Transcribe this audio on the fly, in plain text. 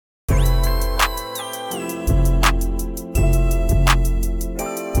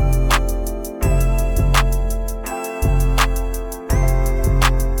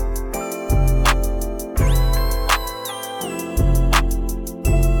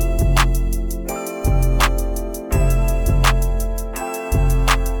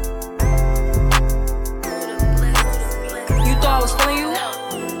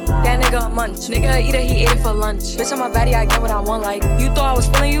Nigga eat it, he ate it for lunch. Bitch on my body, I get what I want. Like you thought I was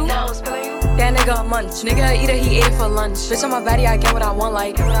feeling you? That nigga a munch. Nigga eat it, he ate it for lunch. Bitch on my body, I get what I want.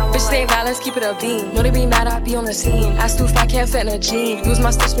 Like bitch stay balance, keep it a beam. Know they be mad, I be on the scene. Ass too fat, can't fit in a jean. Use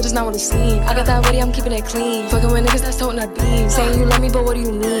my stitch, but it's not what it seem. I got that ready, I'm keeping it clean. Fucking with niggas that's toting a beam. Saying you love me, but what do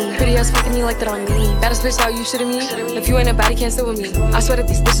you mean? Pretty ass fucking me like that on me. Baddest bitch, how you shitting me? If you ain't a baddie, can't sit with me. I swear that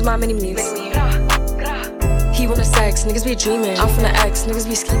these bitches my mini-me's. He wanna sex, niggas be dreaming. I'm from the X, niggas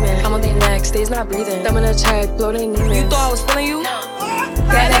be scheming. I'm on their necks, they's not breathing. Them in a check, blow they name. You thought I was feeling you?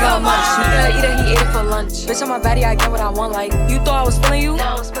 That nigga a munch. Nigga eat it, he ate it for lunch. Bitch on my body, I get what I want. Like you thought I was feeling you?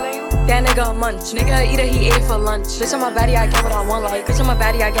 That nigga a munch. Nigga eat it, he ate it for lunch. Bitch on my body, I get what I want. Like bitch on my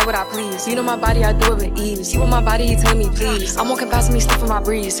body, I get what I please. You know my body, I do it with ease. He want my body, he telling me please. I'm walking past me, sniffing my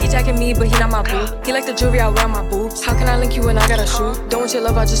breeze. He jacking me, but he not my boo. He like the jewelry I wear on my boobs. How can I link you when I got a shoe? Don't want your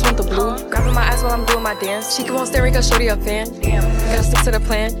love, I just want the blue. Grabbing my ass while I'm doing my dance. She keep on staring cause shorty a fan. Gotta stick to the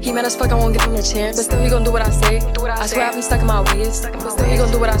plan. He mad as fuck, I won't give him a chance. But still he gon' do what I say. I swear I be stuck in my ways. But still he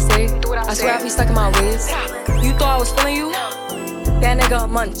gon' do what I say. I swear I be stuck in my ways. You thought I was feeling you? That nigga a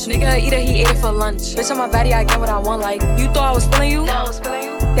munch. Nigga eat it, he ate it for lunch. Bitch on my body, I get what I want. Like you thought I was feeling you?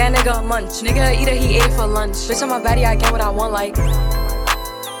 That nigga a munch. Nigga eat it, he ate it for lunch. Bitch on my body, I get what I want. Like